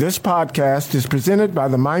This podcast is presented by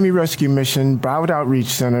the Miami Rescue Mission Broward Outreach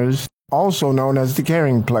Centers, also known as The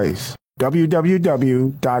Caring Place.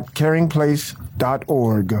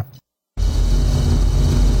 www.caringplace.org.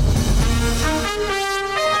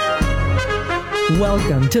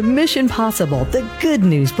 Welcome to Mission Possible, the good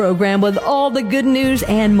news program with all the good news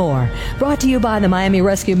and more. Brought to you by the Miami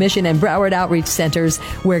Rescue Mission and Broward Outreach Centers,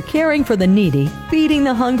 where caring for the needy, feeding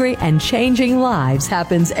the hungry, and changing lives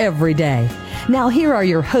happens every day. Now here are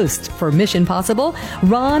your hosts for Mission Possible,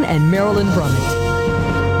 Ron and Marilyn Brummett.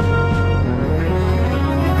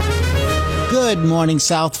 Good morning,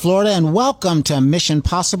 South Florida, and welcome to Mission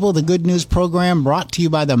Possible, the good news program brought to you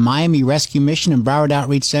by the Miami Rescue Mission and Broward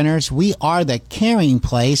Outreach Centers. We are the caring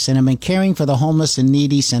place and have been caring for the homeless and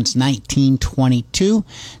needy since 1922.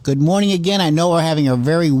 Good morning again. I know we're having a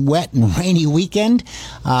very wet and rainy weekend.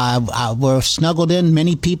 We're snuggled in.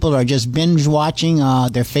 Many people are just binge watching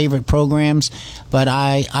their favorite programs, but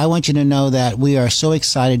I want you to know that we are so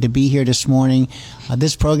excited to be here this morning.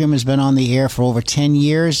 This program has been on the air for over 10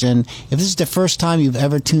 years, and if this is the first time you've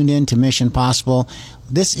ever tuned in to Mission Possible,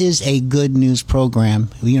 this is a good news program.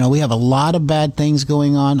 You know, we have a lot of bad things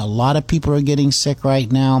going on. A lot of people are getting sick right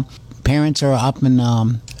now. Parents are up in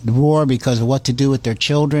the roar because of what to do with their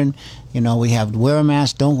children. You know, we have wear a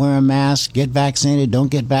mask, don't wear a mask, get vaccinated,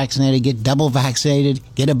 don't get vaccinated, get double vaccinated,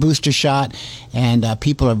 get a booster shot, and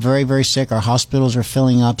people are very, very sick. Our hospitals are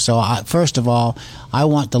filling up. So first of all, I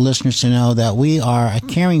want the listeners to know that we are a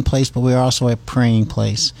caring place, but we are also a praying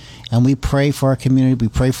place. And we pray for our community, we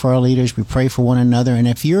pray for our leaders, we pray for one another. And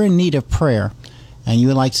if you're in need of prayer, and you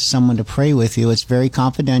would like someone to pray with you, it's very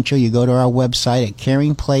confidential. You go to our website at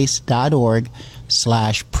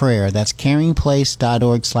caringplace.org/prayer. That's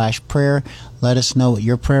caringplace.org/prayer. Let us know what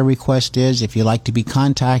your prayer request is. If you'd like to be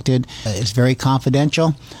contacted, it's very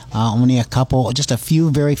confidential. Only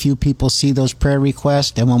very few people see those prayer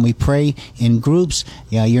requests. And when we pray in groups,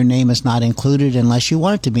 your name is not included unless you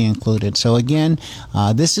want it to be included. So again,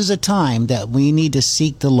 this is a time that we need to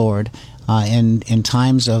seek the Lord in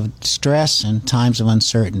times of stress and times of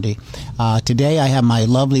uncertainty. Today I have my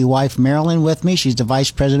lovely wife Marilyn with me. She's the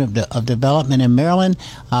Vice President of Development in Maryland.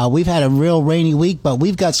 We've had a real rainy week, but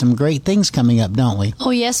we've got some great things coming up, don't we?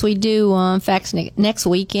 Oh, yes, we do. In fact, next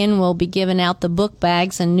weekend we'll be giving out the book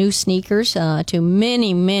bags and new sneakers to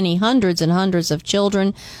many, hundreds and hundreds of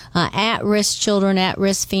children, at-risk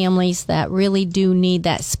families that really do need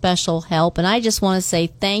that special help. And I just want to say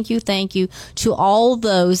thank you to all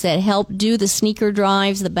those that helped do the sneaker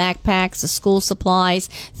drives, the backpacks, the school supplies.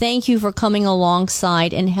 Thank you for coming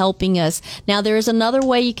alongside and helping us. Now, there is another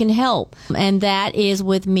way you can help, and that is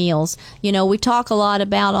with meals. You know, we talk a lot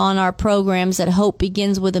about on our programs that hope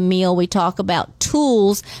begins with a meal. We talk about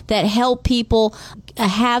tools that help people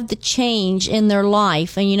have the change in their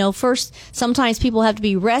life. And, you know, first, sometimes people have to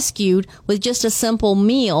be rescued with just a simple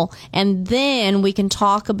meal, and then we can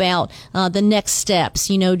talk about the next steps.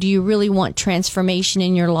 You know, do you really want transformation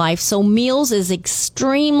in your life? So meals is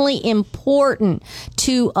extremely important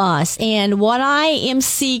to us. And what I am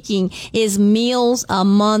seeking is Meals a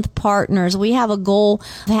Month partners. We have a goal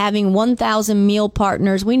of having 1,000 meal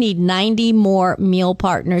partners. We need 90 more meal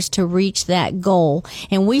partners to reach that goal.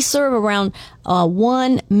 And we serve around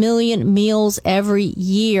 1 million meals every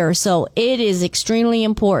year. So it is extremely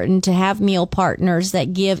important to have meal partners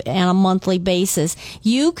that give on a monthly basis.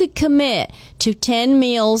 You could commit to 10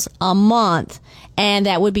 meals a month, and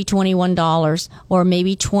that would be $21, or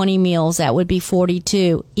maybe 20 meals, that would be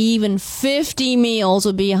 $42. Even 50 meals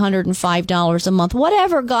would be $105 a month.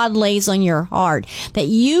 Whatever God lays on your heart, that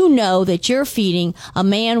you know that you're feeding a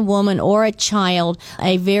man, woman, or a child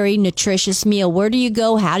a very nutritious meal. Where do you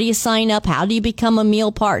go? How do you sign up? How do you become a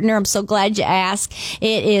meal partner? I'm so glad you asked.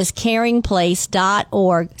 It is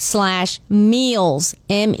caringplace.org/meals,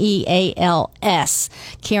 MEALS,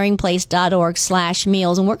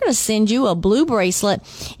 caringplace.org/meals. And we're going to send you a blue bracelet,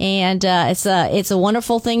 and it's a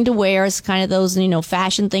wonderful thing to wear. It's kind of those,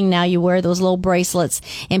 fashion thing now. You wear those little bracelets,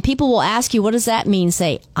 and people will ask you, what does that mean?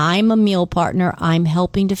 Say, I'm a meal partner. I'm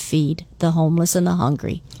helping to feed the homeless and the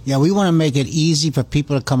hungry. Yeah, we want to make it easy for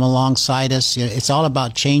people to come alongside us. It's all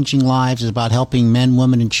about changing lives. It's about helping men,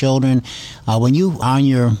 women, and children. When you are on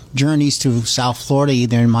your journeys through South Florida,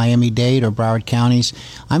 either in Miami-Dade or Broward counties,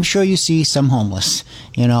 I'm sure you see some homeless,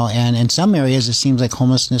 and in some areas it seems like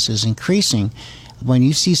homelessness is increasing. When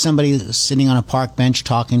you see somebody sitting on a park bench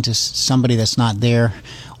talking to somebody that's not there,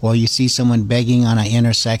 or you see someone begging on an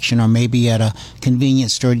intersection, or maybe at a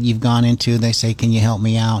convenience store you've gone into, they say, can you help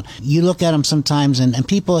me out? You look at them sometimes, and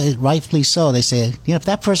people, rightfully so, they say, if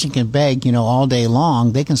that person can beg, all day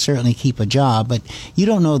long, they can certainly keep a job, but you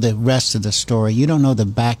don't know the rest of the story. You don't know the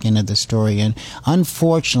back end of the story. And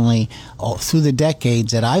unfortunately, through the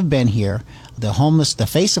decades that I've been here, the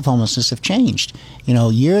face of homelessness have changed.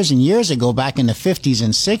 Years and years ago, back in the 50s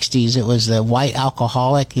and 60s, it was the white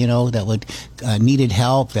alcoholic, that would needed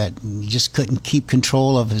help, that just couldn't keep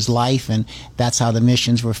control of his life, and that's how the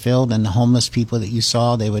missions were filled. And the homeless people that you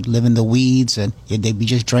saw, they would live in the weeds, and they'd be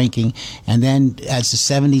just drinking. And then as the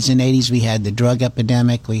 70s and 80s, we had the drug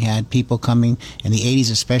epidemic. We had people coming in the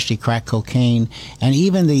 80s, especially crack cocaine, and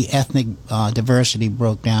even the ethnic diversity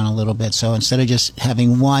broke down a little bit. So instead of just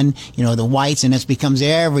having one, the whites, and it becomes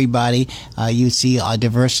everybody, you see a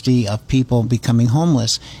diversity of people becoming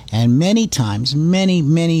homeless. And many times,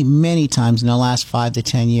 many times in the last 5 to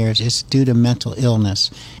 10 years, it's due to mental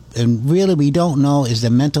illness. And really, we don't know, is the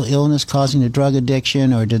mental illness causing the drug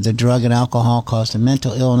addiction, or did the drug and alcohol cause the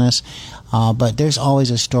mental illness? But there's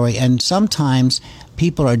always a story. And sometimes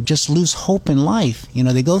people are just lose hope in life.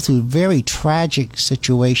 They go through very tragic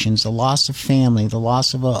situations, the loss of family, the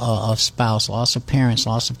loss of a spouse, loss of parents,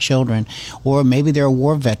 loss of children, or maybe they're a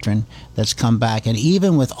war veteran that's come back. And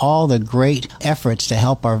even with all the great efforts to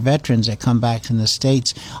help our veterans that come back from the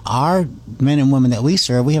States, our men and women that we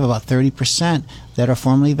serve, we have about 30% that are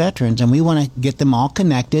formerly veterans, and we want to get them all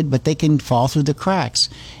connected, but they can fall through the cracks.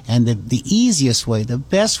 And the easiest way, the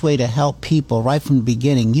best way to help people right from the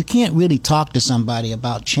beginning, you can't really talk to somebody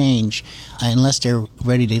about change unless they're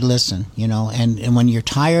ready to listen, and when you're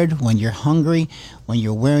tired, when you're hungry, when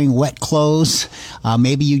you're wearing wet clothes,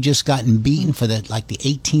 maybe you just gotten beaten for the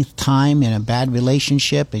 18th time in a bad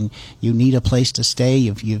relationship, and you need a place to stay.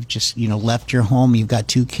 You've just left your home. You've got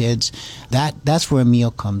 2 kids. That's where a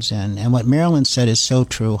meal comes in. And what Marilyn said is so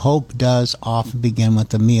true. Hope does often begin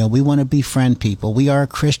with a meal. We want to befriend people. We are a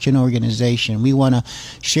Christian organization. We want to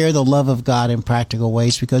share the love of God in practical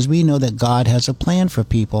ways, because we know that God has a plan for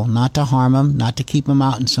people, not to harm them, not to keep them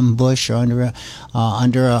out in some bush or under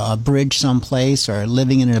a bridge someplace, or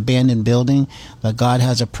living in an abandoned building, but God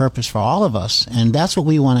has a purpose for all of us, and that's what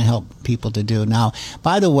we want to help people to do. Now,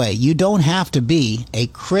 by the way, you don't have to be a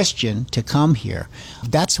Christian to come here.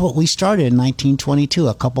 That's what we started in 1922.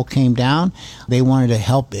 A couple came down. They wanted to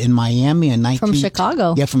help in Miami in From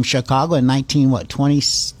Chicago. Yeah, from Chicago in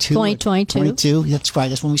 2022. That's right.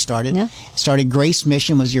 That's when we started. Yeah. Started Grace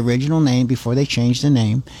Mission was the original name before they changed the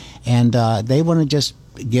name, and they want to just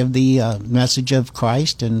give the message of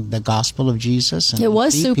Christ and the gospel of Jesus. And it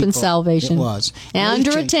was soup and salvation. It was. And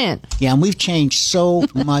under a tent. Yeah, and we've changed so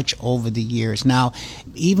much over the years. Now,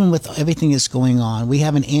 even with everything that's going on, we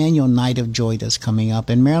have an annual Night of Joy that's coming up.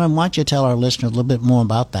 And Marilyn, why don't you tell our listeners a little bit more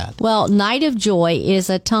about that? Well, Night of Joy is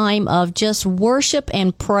a time of just worship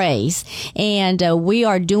and praise. And we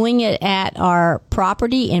are doing it at our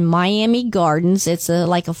property in Miami Gardens. It's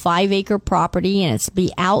like a 5-acre property, and it's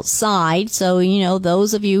be outside. So, those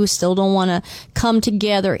of you who still don't want to come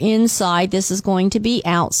together inside, this is going to be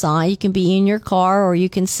outside. You can be in your car, or you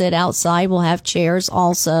can sit outside. We'll have chairs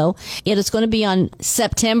also. It is going to be on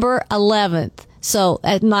September 11th. So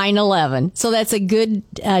at 9/11. So that's a good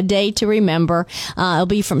day to remember. It'll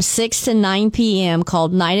be from 6 to 9 p.m.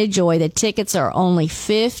 called Night of Joy. The tickets are only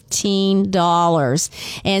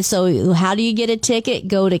 $15. And so how do you get a ticket?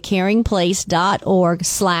 Go to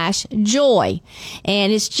caringplace.org/joy.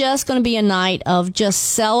 And it's just going to be a night of just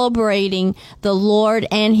celebrating the Lord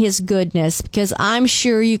and His goodness, because I'm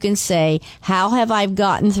sure you can say, how have I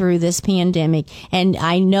gotten through this pandemic? And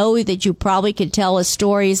I know that you probably could tell us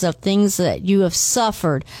stories of things that you have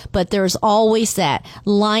suffered, but there's always that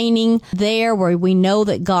lining there where we know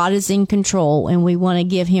that God is in control, and we want to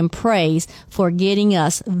give Him praise for getting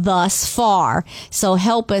us thus far. So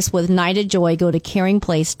help us with Night of Joy. Go to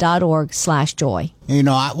caringplace.org/joy.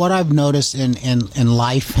 What I've noticed in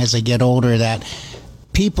life as I get older, that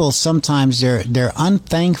people sometimes they're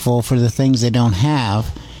unthankful for the things they don't have.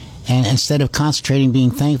 And instead of concentrating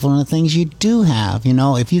being thankful on the things you do have,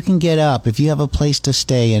 if you can get up, if you have a place to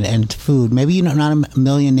stay and food, maybe you're not a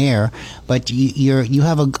millionaire, but you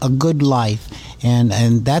have a good life,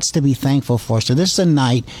 and that's to be thankful for. So this is a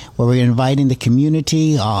night where we're inviting the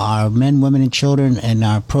community, our men, women, and children, and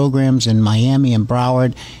our programs in Miami and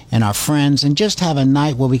Broward, and our friends, and just have a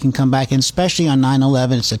night where we can come back. And especially on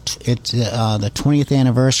 9/11, it's the 20th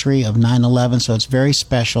anniversary of 9/11, so it's very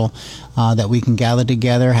special that we can gather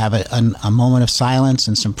together, have a moment of silence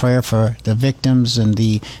and some prayer for the victims and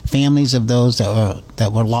the families of those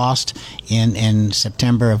that were lost in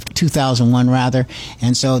September of 2001, rather.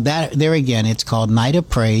 And so that there again, it's called Night of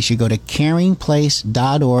Praise. You go to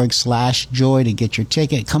caringplace.org/joy to get your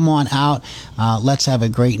ticket. Come on out. Let's have a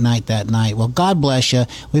great night that night. Well, God bless you.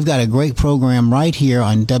 We've got a great program right here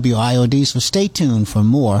on WIOD, so stay tuned for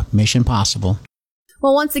more Mission Possible.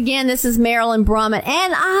 Well, once again, this is Marilyn Brummett,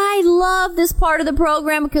 and I love this part of the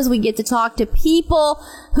program because we get to talk to people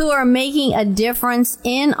who are making a difference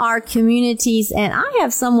in our communities. And I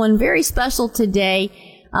have someone very special today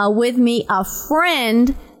with me, a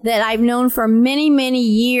friend that I've known for many, many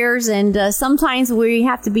years. And sometimes we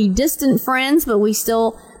have to be distant friends, but we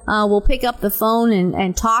still will pick up the phone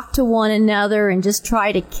and talk to one another and just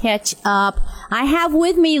try to catch up. I have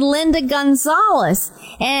with me Linda Gonzalez,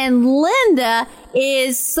 and Linda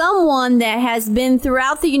is someone that has been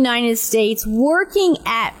throughout the United States working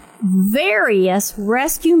at various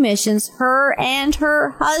rescue missions, her and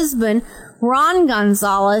her husband, Ron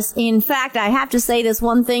Gonzalez. In fact, I have to say this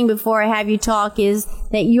one thing before I have you talk, is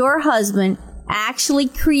that your husband actually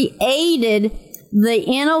created the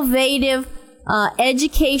innovative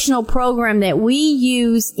educational program that we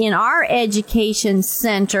use in our education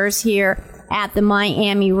centers here at the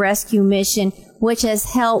Miami Rescue Mission, which has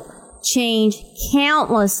helped change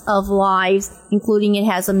countless of lives, including it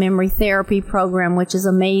has a memory therapy program, which is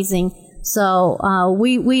amazing. So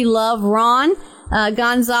we love Ron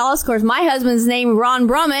Gonzalez. Of course, my husband's name Ron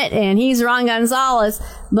Brummett, and he's Ron Gonzalez,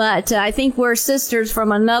 but I think we're sisters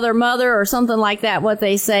from another mother or something like that, what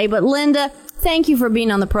they say. But Linda, thank you for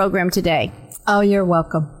being on the program today. Oh, you're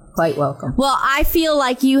welcome. Quite welcome. Well, I feel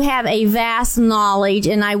like you have a vast knowledge,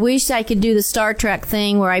 and I wish I could do the Star Trek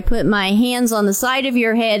thing where I put my hands on the side of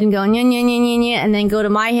your head and go, nya, nya, nya, nya, nya, and then go to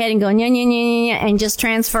my head and go, nya, nya, nya, nya, nya, and just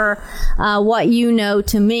transfer what you know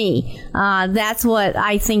to me. That's what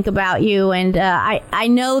I think about you, and I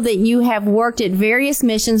know that you have worked at various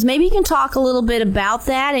missions. Maybe you can talk a little bit about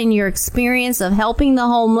that and your experience of helping the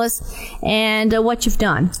homeless and what you've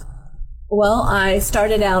done. Well, I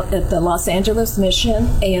started out at the Los Angeles Mission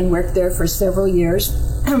and worked there for several years.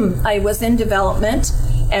 I was in development,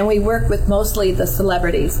 and we worked with mostly the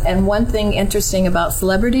celebrities. And one thing interesting about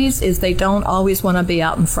celebrities is they don't always want to be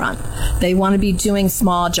out in front. They want to be doing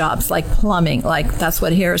small jobs like plumbing, like that's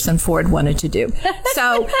what Harrison Ford wanted to do.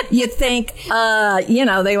 So you think,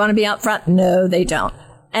 they want to be out front. No, they don't.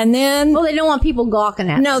 And then... Well, they don't want people gawking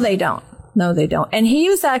at them. No, they don't. No, they don't. And he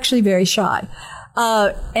was actually very shy.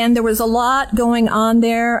 And there was a lot going on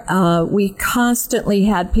there. We constantly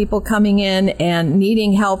had people coming in and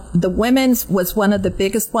needing help. The women's was one of the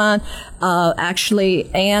biggest one.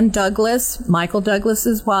 Actually, Ann Douglas, Michael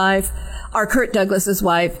Douglas's wife, or Kurt Douglas's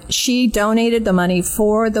wife, she donated the money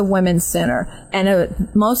for the Women's Center.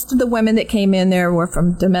 And most of the women that came in there were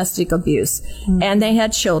from domestic abuse. Mm-hmm. And they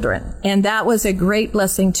had children. And that was a great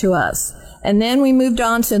blessing to us. And then we moved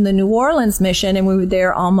on to the New Orleans mission, and we were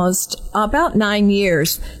there almost about 9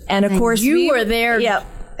 years. And of course, you were there. Yep.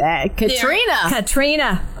 Katrina.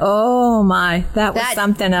 Katrina. Oh my, that was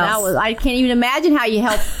something else. I can't even imagine how you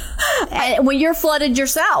helped when you're flooded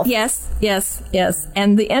yourself. Yes.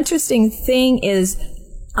 And the interesting thing is,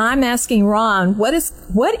 I'm asking Ron, what is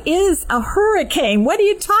a hurricane? What are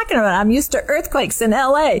you talking about? I'm used to earthquakes in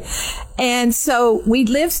LA. And so we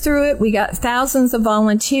lived through it. We got thousands of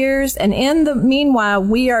volunteers. And in the meanwhile,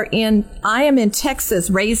 I am in Texas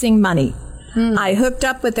raising money. I hooked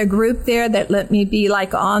up with a group there that let me be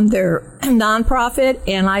like on their nonprofit.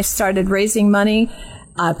 And I started raising money,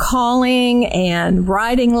 calling and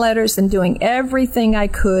writing letters and doing everything I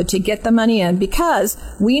could to get the money in, because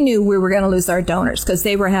we knew we were going to lose our donors because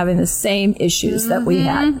they were having the same issues that we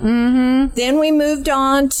had. Mm-hmm. Then we moved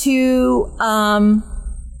on to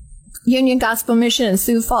Union Gospel Mission in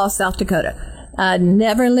Sioux Falls, South Dakota.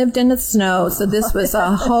 Never lived in the snow, so this was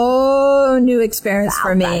a whole new experience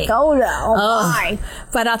for me. Dakota, my.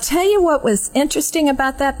 But I'll tell you what was interesting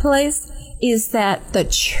about that place is that the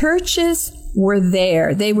churches were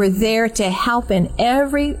there. They were there to help in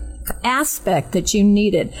every aspect that you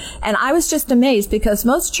needed. And I was just amazed, because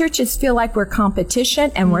most churches feel like we're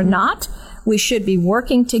competition, and we're not. We should be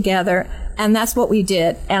working together. And that's what we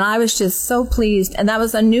did. And I was just so pleased. And that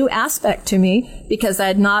was a new aspect to me because I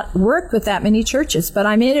had not worked with that many churches, but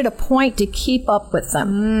I made it a point to keep up with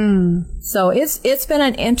them. So it's been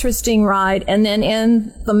an interesting ride. And then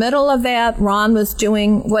in the middle of that, Ron was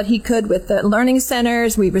doing what he could with the learning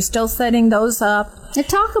centers. We were still setting those up. Now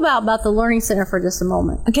talk about the Learning Center for just a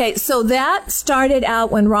moment. Okay, so that started out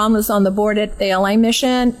when Ron was on the board at the LA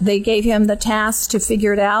Mission. They gave him the task to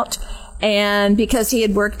figure it out. And because he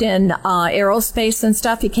had worked in aerospace and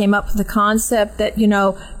stuff, he came up with the concept that,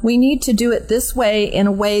 we need to do it this way, in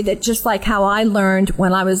a way that just like how I learned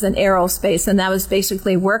when I was in aerospace. And that was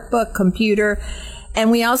basically workbook, computer.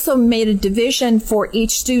 And we also made a division for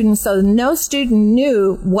each student so no student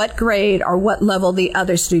knew what grade or what level the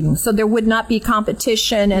other student. So there would not be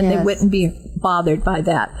competition and they wouldn't be bothered by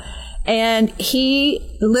that. And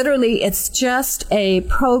it's just a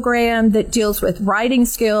program that deals with writing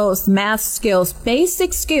skills, math skills,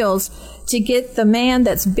 basic skills to get the man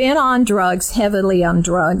that's been on drugs, heavily on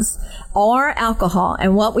drugs, or alcohol.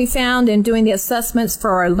 And what we found in doing the assessments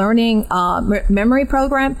for our learning memory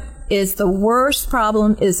program is the worst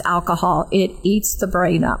problem is alcohol. It eats the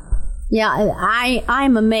brain up. Yeah,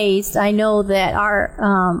 I'm amazed. I know that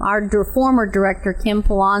our former director, Kim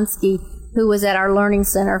Polanski, who was at our learning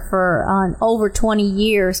center for over 20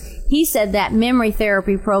 years, he said that memory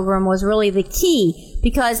therapy program was really the key,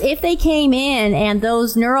 because if they came in and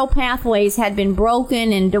those neural pathways had been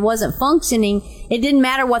broken and it wasn't functioning, it didn't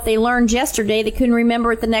matter what they learned yesterday, they couldn't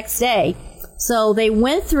remember it the next day. So they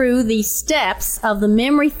went through the steps of the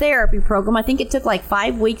memory therapy program. I think it took like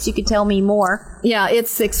 5 weeks. You could tell me more. Yeah,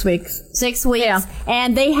 it's 6 weeks. 6 weeks. Yeah.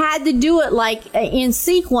 And they had to do it like in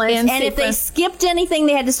sequence. If they skipped anything,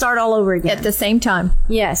 they had to start all over again. At the same time.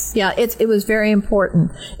 Yes. Yeah, it was very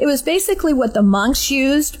important. It was basically what the monks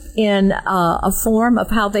used in a form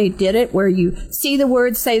of how they did it, where you see the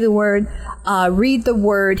word, say the word, read the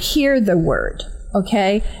word, hear the word,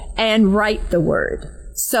 okay, and write the word.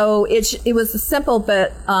 So it was simple,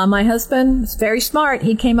 but my husband was very smart.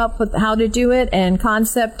 He came up with how to do it and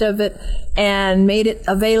concept of it and made it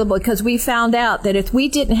available, because we found out that if we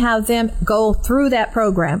didn't have them go through that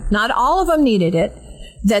program, not all of them needed it,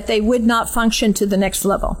 that they would not function to the next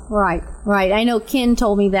level. Right. I know Ken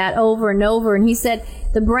told me that over and over, and he said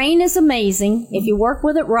the brain is amazing. If you work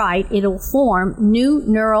with it right, it'll form new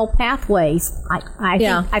neural pathways.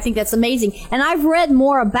 I think that's amazing. And I've read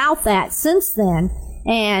more about that since then.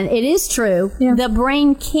 And it is true. Yeah. The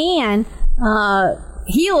brain can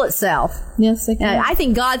heal itself. Yes, it can. I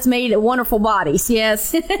think God's made wonderful bodies. Yes.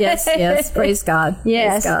 Praise God.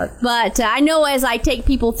 Yes. Praise God. But I know as I take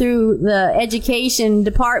people through the education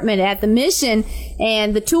department at the mission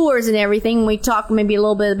and the tours and everything, we talk maybe a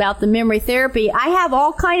little bit about the memory therapy. I have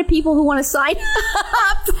all kind of people who want to sign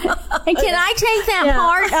up. And can I take that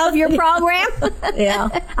part of your program? Yeah.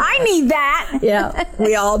 I need that. Yeah.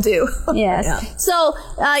 We all do. Yes. Yeah. So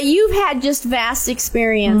you've had just vast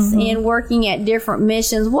experience in working at different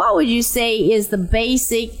missions. What would you say is the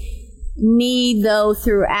basic need, though,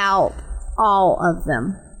 throughout all of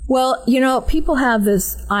them? Well, people have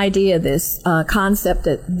this idea, this concept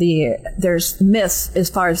that there's myths as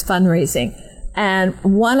far as fundraising. And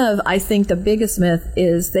one of, I think, the biggest myth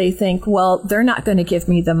is they think, well, they're not going to give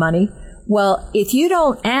me the money. Well, if you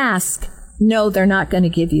don't ask, no, they're not going to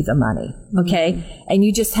give you the money. Okay? And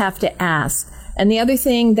you just have to ask. And the other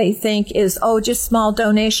thing they think is, just small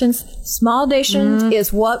donations. Small donations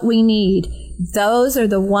is what we need. Those are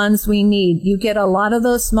the ones we need. You get a lot of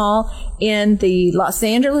those small. In the Los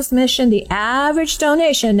Angeles mission, the average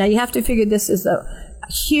donation, now you have to figure this is a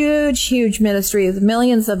huge, huge ministry with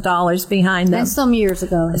millions of dollars behind them. That's some years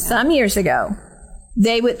ago.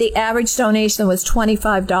 The average donation was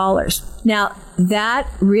 $25. Now, that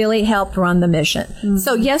really helped run the mission.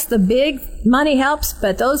 So yes, the big money helps,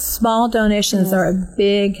 but those small donations are a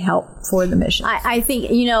big help for the mission. I think,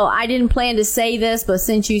 I didn't plan to say this, but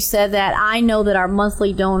since you said that, I know that our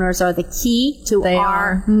monthly donors are the key to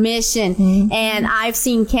our mission. And I've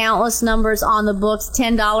seen countless numbers on the books,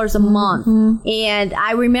 $10 a month. And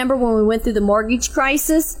I remember when we went through the mortgage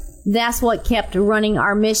crisis, that's what kept running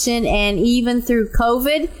our mission. And even through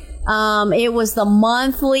COVID, it was the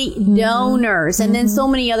monthly donors. And then so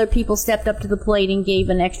many other people stepped up to the plate and gave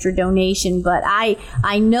an extra donation. But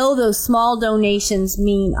I know those small donations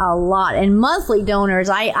mean a lot. And monthly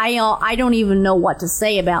donors, I don't even know what to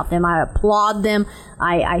say about them. I applaud them.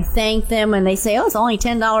 I thank them. And they say, it's only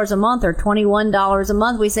 $10 a month or $21 a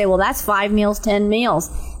month. We say, well, that's 5 meals, 10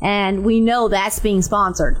 meals. And we know that's being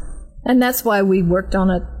sponsored. And that's why we worked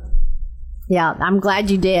on it Yeah, I'm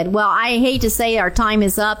glad you did. Well, I hate to say our time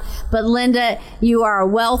is up, but Linda, you are a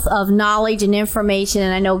wealth of knowledge and information,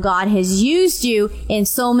 and I know God has used you in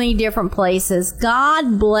so many different places.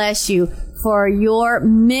 God bless you for your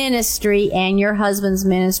ministry and your husband's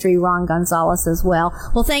ministry, Ron Gonzalez, as well.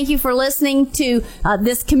 Well, thank you for listening to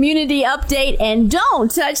this community update, and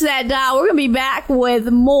don't touch that dial. We're going to be back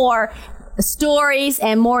with more stories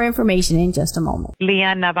and more information in just a moment.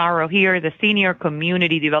 Leanne Navarro here, the Senior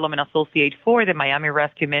Community Development Associate for the Miami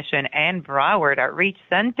Rescue Mission and Broward Outreach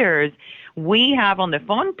Centers. We have on the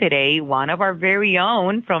phone today one of our very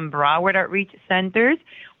own from Broward Outreach Centers,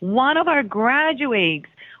 one of our graduates.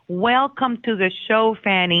 Welcome to the show,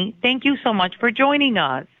 Fannie. Thank you so much for joining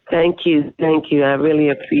us. Thank you. Thank you. I really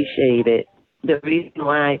appreciate it. The reason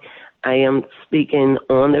why I am speaking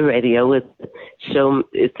on the radio is to show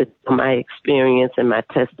my experience and my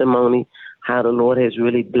testimony, how the Lord has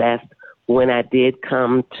really blessed when I did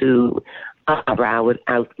come to Broward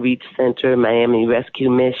Outreach Center, Miami Rescue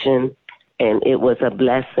Mission. And it was a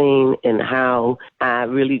blessing and how I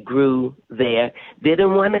really grew there.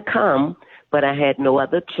 Didn't want to come, but I had no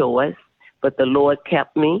other choice. But the Lord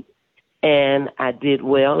kept me, and I did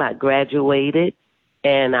well. I graduated,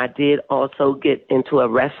 and I did also get into a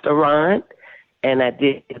restaurant, and I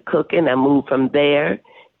did cooking. I moved from there,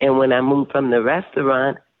 and when I moved from the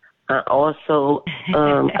restaurant, I also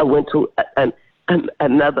I went to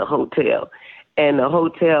another hotel. And the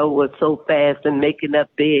hotel was so fast and making up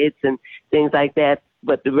beds and things like that.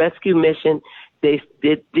 But the rescue mission, they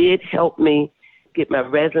did help me get my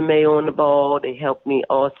resume on the ball. They helped me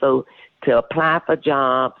also to apply for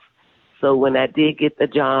jobs. So when I did get the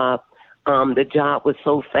job was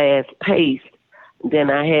so fast-paced, then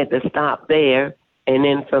I had to stop there. And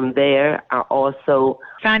then from there, I also...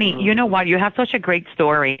 Fannie, you know what? You have such a great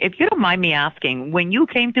story. If you don't mind me asking, when you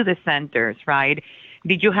came to the centers, right,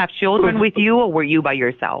 did you have children with you or were you by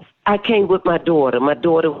yourself? I came with my daughter. My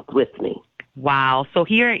daughter was with me. Wow. So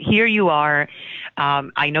here you are.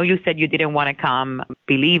 I know you said you didn't want to come.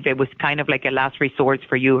 Believe it was kind of like a last resort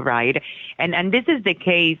for you, right? And this is the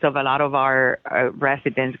case of a lot of our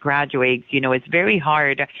residents, graduates. You know, it's very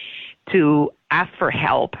hard to ask for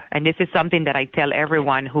help. And this is something that I tell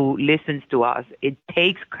everyone who listens to us. It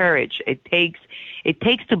takes courage. It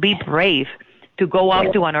takes to be brave to go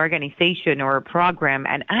up to an organization or a program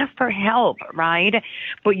and ask for help, right?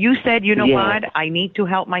 But you said, you know what? I need to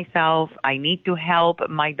help myself. I need to help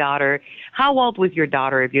my daughter. How old was your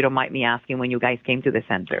daughter, if you don't mind me asking, when you guys came to the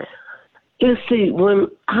center? You see,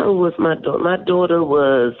 how was my daughter? My daughter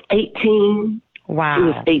was 18. Wow. She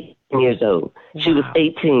was 18 years old. Wow. She was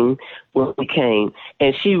 18 when we came.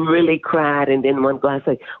 And she really cried. And then one guy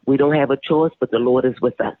said, we don't have a choice, but the Lord is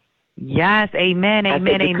with us. Yes, amen,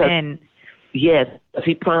 amen, amen. Yes,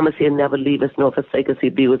 he promised he'll never leave us nor forsake us.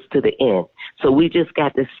 He'll be with us to the end. So we just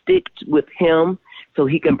got to stick with him so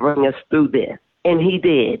he can bring us through this. And he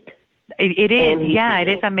did. It is. Yeah, it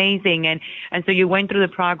is amazing. And so you went through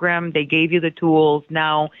the program. They gave you the tools.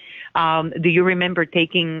 Now, do you remember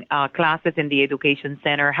taking classes in the education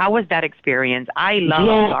center? How was that experience? I love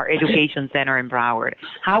our education center in Broward.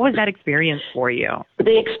 How was that experience for you?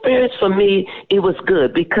 The experience for me, it was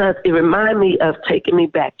good because it reminded me of taking me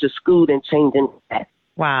back to school and changing that.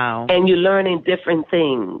 Wow. And you're learning different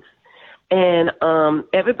things. And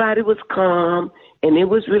everybody was calm, and it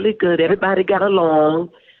was really good. Everybody got along.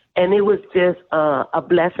 And it was just a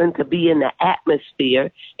blessing to be in the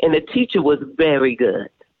atmosphere. And the teacher was very good.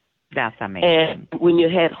 That's amazing. And when you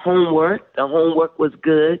had homework, the homework was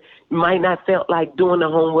good. You might not felt like doing the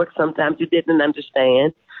homework. Sometimes you didn't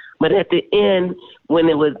understand. But at the end, when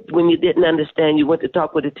you didn't understand, you went to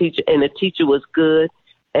talk with the teacher, and the teacher was good,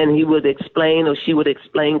 and he would explain or she would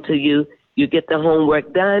explain to you. You get the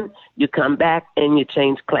homework done, you come back, and you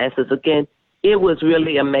change classes again. It was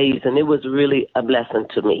really amazing. It was really a blessing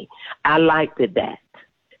to me. I liked that.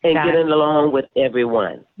 And getting along with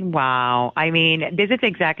everyone. Wow. I mean, this is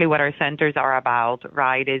exactly what our centers are about,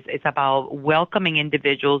 right? It's about welcoming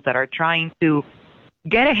individuals that are trying to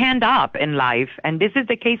get a hand up in life. And this is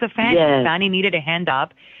the case of Fannie. Yes. Fannie needed a hand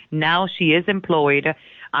up. Now she is employed.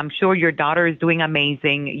 I'm sure your daughter is doing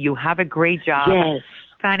amazing. You have a great job. Yes.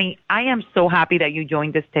 Fannie, I am so happy that you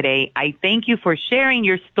joined us today. I thank you for sharing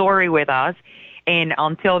your story with us. And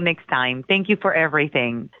until next time, thank you for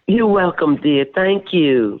everything. You're welcome, dear. Thank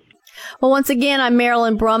you. Well, once again, I'm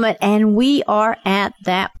Marilyn Brummett, and we are at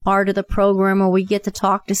that part of the program where we get to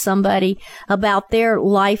talk to somebody about their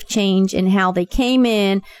life change and how they came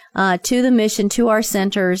in to the mission, to our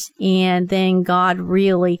centers, and then God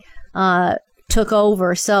really took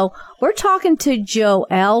over. So we're talking to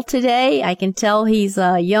Joel today. I can tell he's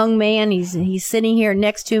a young man. He's sitting here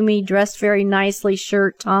next to me, dressed very nicely,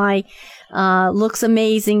 shirt, tie, looks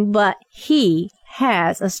amazing, but he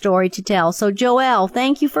has a story to tell. So Joel,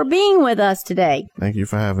 thank you for being with us today. Thank you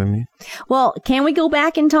for having me. Well, can we go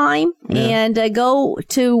back in time and go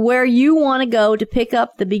to where you want to go to pick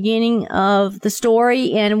up the beginning of the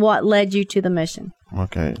story and what led you to the mission?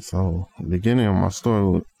 Okay, so the beginning of my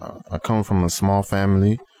story, I come from a small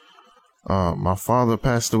family. My father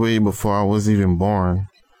passed away before I was even born.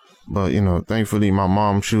 But, thankfully, my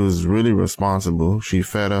mom, she was really responsible. She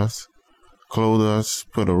fed us, clothed us,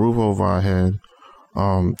 put a roof over our head.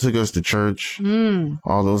 Took us to church,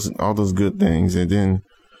 all those good things. And then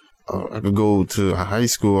I could go to high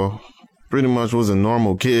school, pretty much was a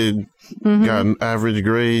normal kid, got average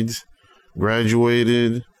grades,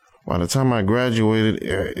 graduated. By the time I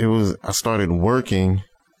graduated, I started working,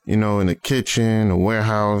 in the kitchen, the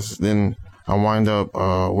warehouse. Then I wind up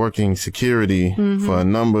working security for a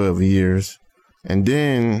number of years. And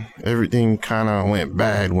then everything kind of went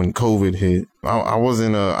bad when COVID hit.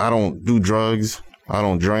 I don't do drugs. I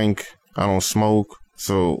don't drink. I don't smoke.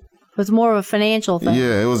 So it was more of a financial thing.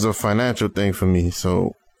 Yeah, it was a financial thing for me.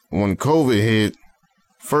 So when COVID hit,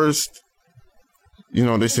 first,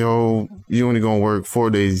 they say, oh, you only going to work 4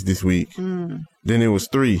 days this week. Then it was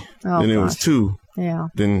 3. Then it was 2. Yeah.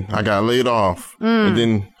 Then I got laid off. And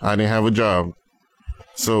then I didn't have a job.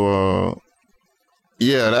 So,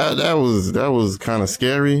 that was kind of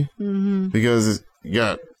scary because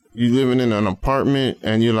you living in an apartment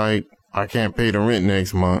and you're like, I can't pay the rent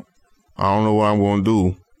next month. I don't know what I'm going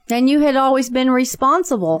to do. And you had always been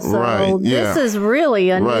responsible, so this is really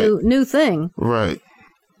a new thing. Right.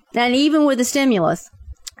 And even with the stimulus.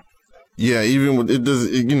 Yeah, even with it does,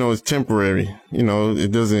 it's temporary.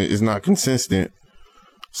 It's not consistent.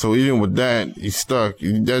 So even with that, you're stuck.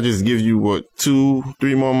 That just gives you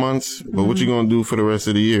 2-3 more months. But what you going to do for the rest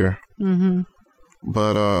of the year?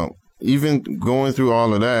 But even going through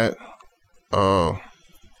all of that,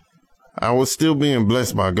 I was still being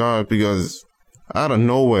blessed by God because out of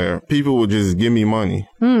nowhere, people would just give me money.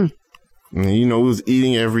 And, we was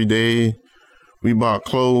eating every day. We bought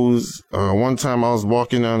clothes. One time I was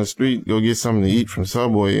walking down the street, go get something to eat from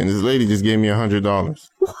Subway, and this lady just gave me $100.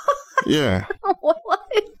 What? Yeah. What?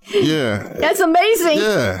 Yeah. That's amazing.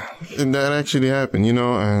 Yeah. And that actually happened,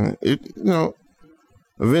 and it,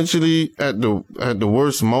 eventually at the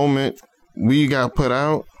worst moment, we got put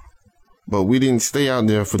out. But we didn't stay out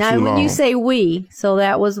there for too long. Now, when you say we, so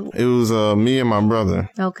that was... It was me and my brother.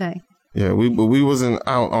 Okay. Yeah, we wasn't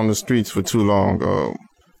out on the streets for too long.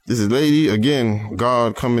 This lady, again,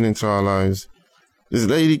 God coming into our lives. This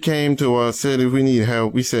lady came to us, said if we need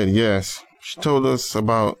help. We said yes. She told us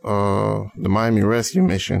about the Miami Rescue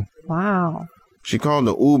Mission. Wow. She called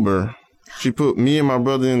the Uber. She put me and my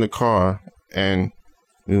brother in the car, and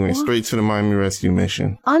we went straight to the Miami Rescue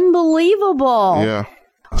Mission. Unbelievable. Yeah.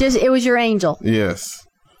 It was your angel. Yes.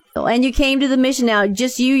 And you came to the mission now,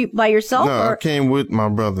 just you by yourself? No, I came with my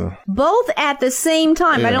brother. Both at the same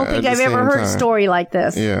time. Yeah, I don't think I've ever heard a story like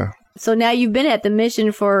this. Yeah. So now you've been at the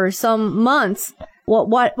mission for some months.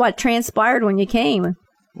 What transpired when you came?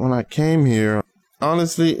 When I came here,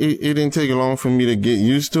 honestly, it didn't take long for me to get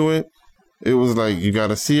used to it. It was like you got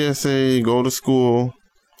a CSA, go to school.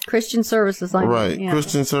 Christian service assignment. Right. Yeah.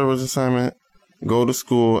 Christian service assignment, go to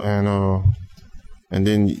school, and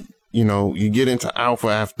then, you get into Alpha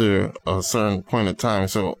after a certain point of time.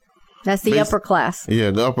 So that's the upper class.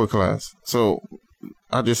 Yeah, the upper class. So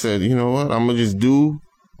I just said, you know what? I'm going to just do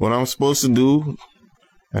what I'm supposed to do.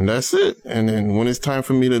 And that's it. And then when it's time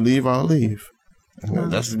for me to leave, I'll leave. And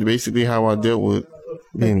that's basically how I dealt with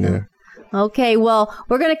being there. Okay, well,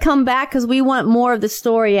 we're going to come back because we want more of the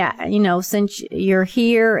story, since you're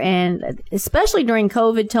here, and especially during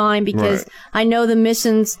COVID time, because I know the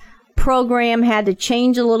missions program had to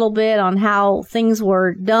change a little bit on how things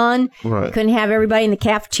were done. Right. Couldn't have everybody in the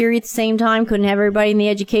cafeteria at the same time. Couldn't have everybody in the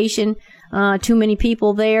education. Too many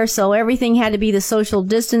people there. So everything had to be the social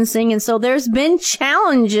distancing. And so there's been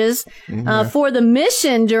challenges for the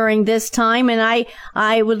mission during this time. And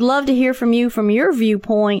I would love to hear from you from your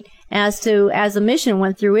viewpoint as the mission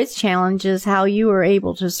went through its challenges, how you were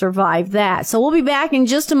able to survive that. So we'll be back in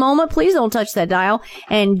just a moment. Please don't touch that dial.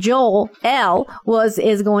 And Joel L.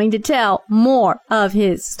 is going to tell more of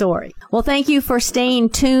his story. Well, thank you for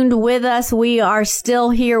staying tuned with us. We are still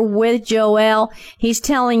here with Joel. He's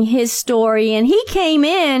telling his story, and he came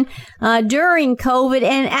in during COVID,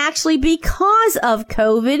 and actually because of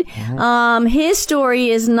COVID. His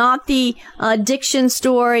story is not the addiction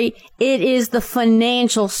story. It is the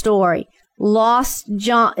financial story. lost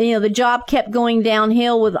job, the job kept going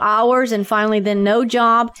downhill with hours, and finally then no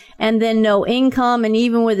job, and then no income, and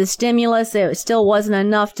even with the stimulus, it still wasn't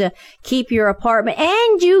enough to keep your apartment.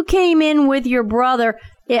 And you came in with your brother.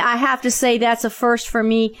 I have to say that's a first for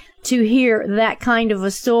me to hear that kind of a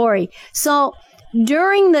story. So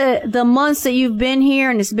during the months that you've been here,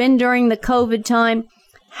 and it's been during the COVID time,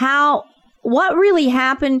 what really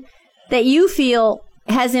happened that you feel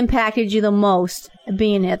has impacted you the most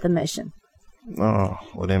being at the mission?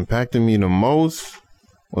 What impacted me the most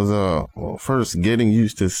was first getting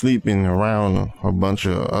used to sleeping around a bunch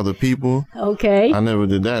of other people. Okay. I never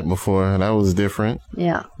did that before, and that was different.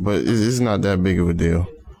 Yeah. But it's not that big of a deal.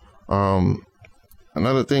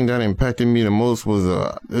 Another thing that impacted me the most was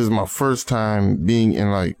this is my first time being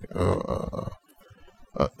in like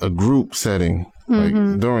a group setting.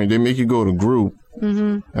 Mm-hmm. Like they make you go to group.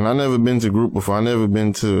 Mm-hmm. And I never been to group before. I never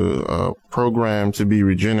been to a program to be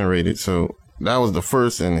regenerated. So that was the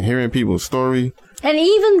first, and hearing people's story. And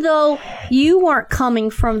even though you weren't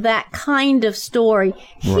coming from that kind of story,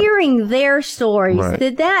 hearing their stories,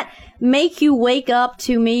 did that make you wake up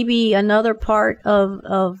to maybe another part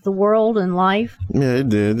of the world and life? Yeah, it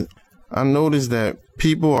did. I noticed that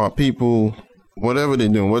people are people, whatever they're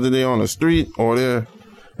doing, whether they're on the street or they're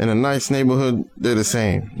in a nice neighborhood, they're the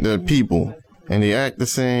same. They're people. And they act the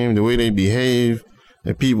same, the way they behave.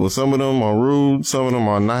 They're people. Some of them are rude, some of them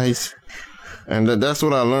are nice. And that's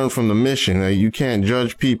what I learned from the mission. That you can't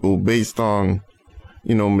judge people based on,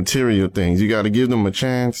 material things. You got to give them a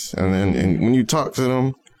chance. And when you talk to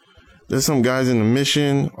them, there's some guys in the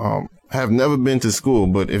mission have never been to school.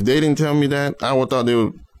 But if they didn't tell me that, I thought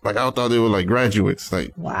they were like graduates.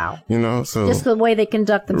 Like, wow. So just the way they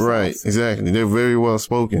conduct themselves. Right, exactly. They're very well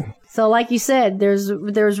spoken. So like you said, there's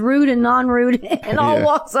rude and non-rude in all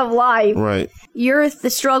walks of life. Right. The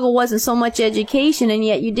struggle wasn't so much education, and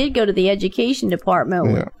yet you did go to the education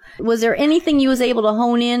department. Yeah. Was there anything you was able to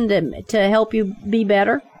hone in to help you be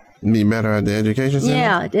better? Be better at the education center?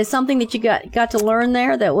 Yeah. Is something that you got to learn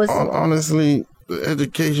there that was... Honestly, the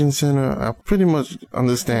education center, I pretty much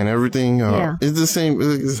understand everything. It's the same.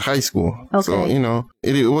 It's high school. Okay. So,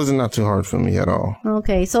 it wasn't not too hard for me at all.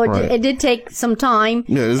 Okay. So it did take some time.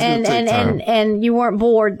 Yeah, it did take time. And you weren't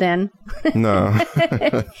bored then. No.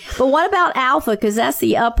 But what about Alpha? Because that's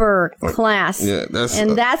the upper class. Yeah,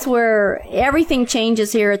 that's where everything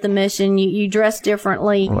changes here at the mission. You dress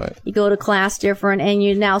differently. Right. You go to class different, and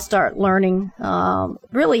you now start learning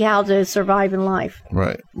really how to survive in life.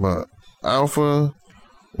 Right. But Alpha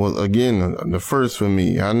was, again, the first for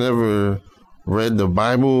me. I never read the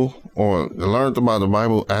Bible or learned about the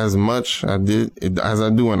Bible as much as I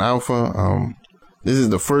do in Alpha. This is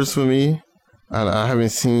the first for me. I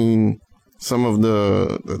haven't seen some of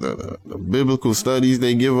the biblical studies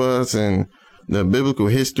they give us and the biblical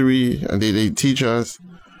history they teach us.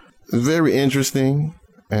 It's very interesting.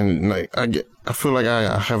 And I feel like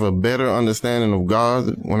I have a better understanding of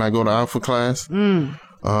God when I go to Alpha class.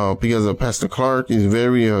 Because of Pastor Clark, he's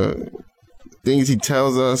very, things he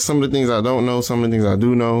tells us, some of the things I don't know, some of the things I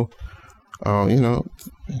do know.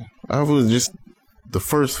 Alpha was just the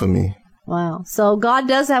first for me. Wow. So God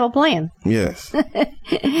does have a plan. Yes.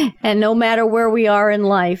 And no matter where we are in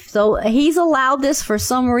life. So he's allowed this for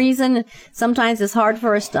some reason. Sometimes it's hard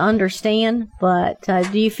for us to understand, but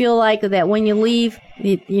do you feel like that when you leave,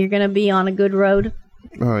 you're going to be on a good road?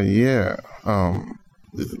 Yeah.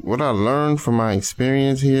 What I learned from my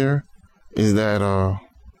experience here is that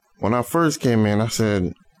when I first came in, I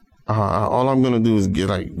said, all I'm going to do is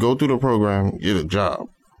go through the program, get a job.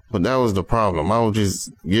 But that was the problem. I was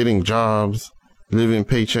just getting jobs, living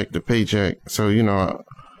paycheck to paycheck. So,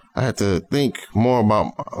 I had to think more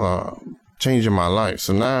about changing my life.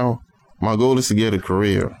 So now my goal is to get a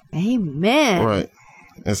career. Amen. Right.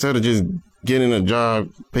 Instead of just getting a job,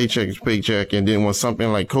 paycheck to paycheck, and then when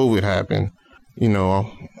something like COVID happened, I'm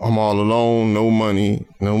all alone, no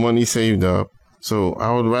money saved up. So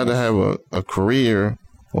I would rather have a career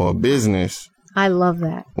or a business. I love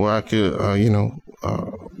that. Where I could,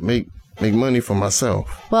 make money for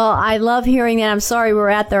myself. Well, I love hearing that. I'm sorry we're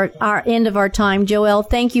at our end of our time. Joel,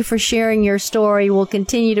 thank you for sharing your story. We'll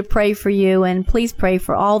continue to pray for you, and please pray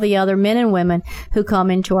for all the other men and women who come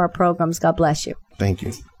into our programs. God bless you. Thank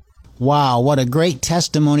you. Wow, what a great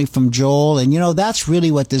testimony from Joel. And, that's really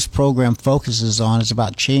what this program focuses on. It's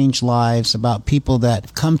about changed lives, about people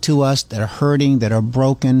that come to us that are hurting, that are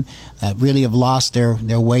broken, that really have lost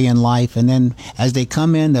their way in life. And then as they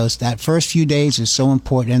come in, that first few days is so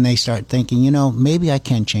important, and they start thinking, maybe I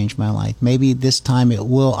can change my life. Maybe this time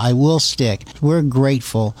I will stick. We're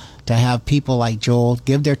grateful to have people like Joel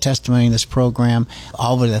give their testimony in this program.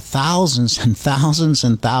 Over the thousands and thousands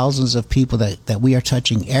and thousands of people that we are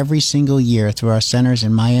touching every single year through our centers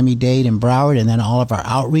in Miami-Dade and Broward, and then all of our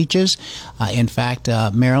outreaches. In fact,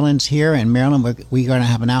 Marilyn's here, and Marilyn, we're going to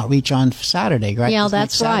have an outreach on Saturday, right? Yeah,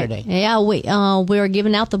 that's right. Yeah, we were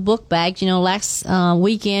giving out the book bags. Last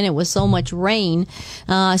weekend it was so much rain,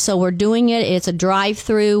 so we're doing it. It's a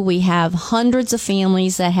drive-through. We have hundreds of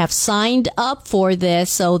families that have signed up for this,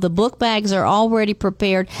 so the book bags are already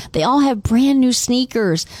prepared. They all have brand new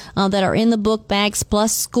sneakers that are in the book bags,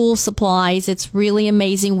 plus school supplies. It's really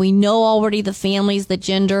amazing. We know already the families, the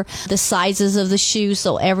gender, the sizes of the shoes,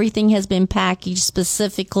 so everything has been packaged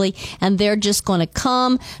specifically, and they're just going to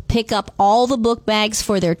come pick up all the book bags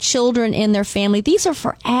for their children and their family. These are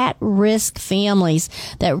for at-risk families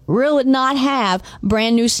that really would not have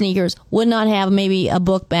brand new sneakers, would not have maybe a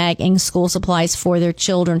book bag and school supplies for their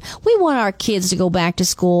children. We want our kids to go back to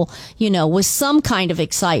school, with some kind of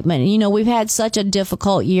excitement. We've had such a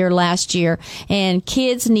difficult year last year, and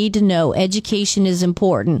kids need to know education is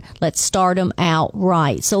important. Let's start them out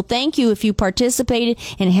right. So thank you if you participated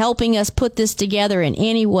in helping us put this together in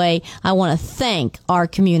any way. I want to thank our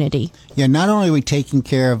community. Yeah, not only are we taking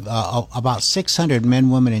care of about 600 men,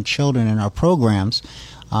 women, and children in our programs,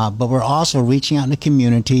 but we're also reaching out in the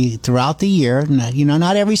community throughout the year.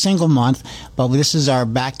 Not every single month, but this is our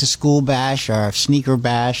back-to-school bash, our sneaker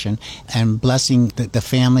bash, and blessing the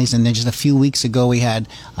families. And then just a few weeks ago, we had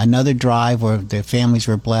another drive where the families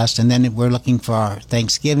were blessed. And then we're looking for our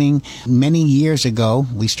Thanksgiving. Many years ago,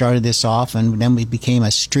 we started this off, and then we became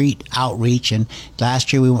a street outreach. And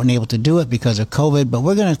last year, we weren't able to do it because of COVID, but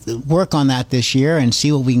we're going to work on that this year and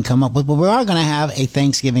see what we can come up with. But we are going to have a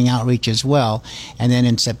Thanksgiving outreach as well. And then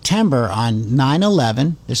in September on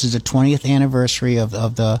 9/11, this is the 20th anniversary of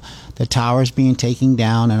the towers being taken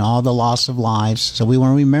down and all the loss of lives. So we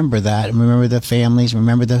want to remember that, and remember the families,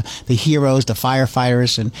 remember the heroes, the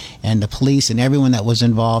firefighters, and the police, and everyone that was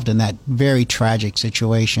involved in that very tragic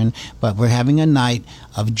situation. But we're having a night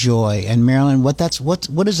of joy. And Marilyn, what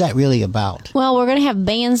is that really about? Well, we're going to have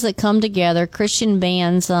bands that come together, Christian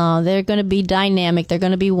bands. They're going to be dynamic. They're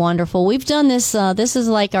going to be wonderful. We've done this. This is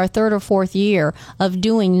like our third or fourth year of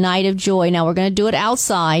doing Night of Joy. Now we're going to do it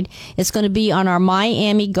outside. It's going to be on our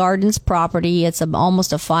Miami Gardens property. It's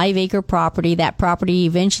almost a 5-acre property. That property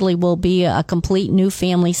eventually will be a complete new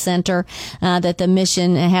family center that the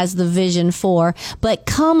mission has the vision for. But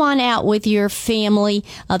come on out with your family.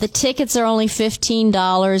 The tickets are only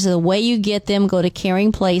 $15. The way you get them, go to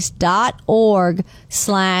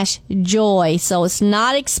caringplace.org/joy. So it's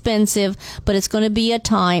not expensive, but it's going to be a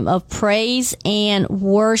time of praise and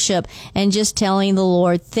worship and just telling the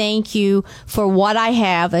Lord, thank you for what I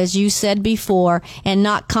have, as you said before, and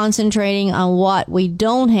not concentrating on what we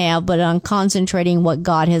don't have, but on concentrating what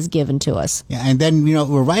God has given to us. Yeah, and then,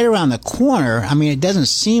 we're right around the corner. I mean, it doesn't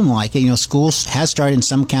seem like it. Schools has started in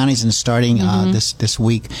some counties and starting this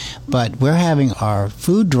week, but we're having our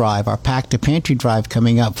food drive, our Pack to Pantry drive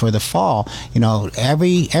coming up for the fall.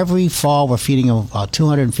 Every fall we're feeding about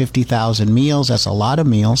 250,000 meals. That's a lot of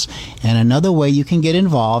meals. And another way you can get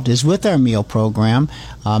involved is with our meal program.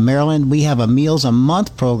 Maryland, we have a Meals a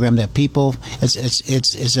Month program that people,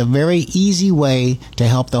 it's a very easy way to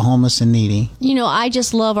help the homeless and needy. I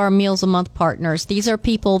just love our Meals a Month partners. These are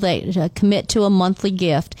people that commit to a monthly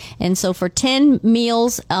gift. And so for 10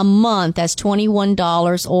 meals a month, that's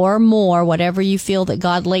 $21 or more, whatever you feel that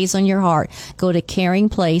God lays on your heart, go to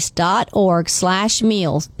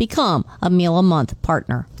caringplace.org/meals. Become a Meal a Month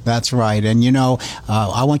partner. That's right. And,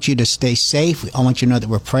 I want you to stay safe. I want you to know that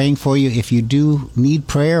we're praying for you. If you do need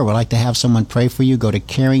prayer or would like to have someone pray for you, go to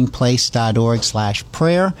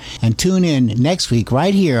caringplace.org/prayer and tune in next week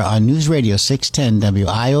right here on News Radio 610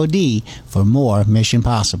 WIOD for more Mission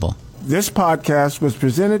Possible. This podcast was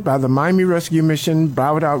presented by the Miami Rescue Mission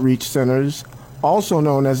Broward Outreach Centers, also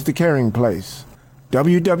known as the Caring Place.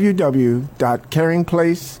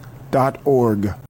 www.caringplace.org